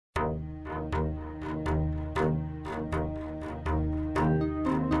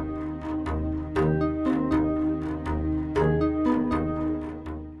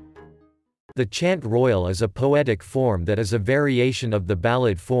The Chant Royal is a poetic form that is a variation of the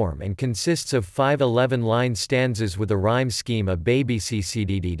ballad form and consists of 5 11-line stanzas with a rhyme scheme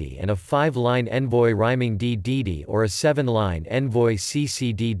ababccddedE and a 5-line envoi rhyming ddedE or a 7-line envoi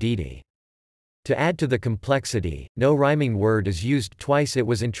ccddedE. To add to the complexity, no rhyming word is used twice. It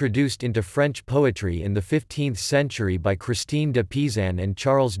was introduced into French poetry in the 15th century by Christine de Pizan and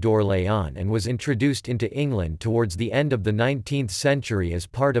Charles d'Orléans and was introduced into England towards the end of the 19th century as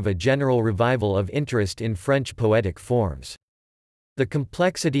part of a general revival of interest in French poetic forms. The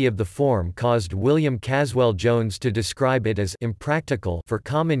complexity of the form caused William Caswell Jones to describe it as impractical. For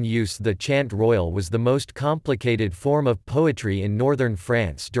common use, the Chant Royal was the most complicated form of poetry in northern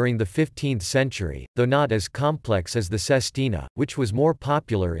France during the 15th century, though not as complex as the sestina, which was more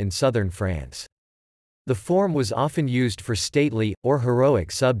popular in southern France. The form was often used for stately, or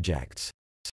heroic subjects.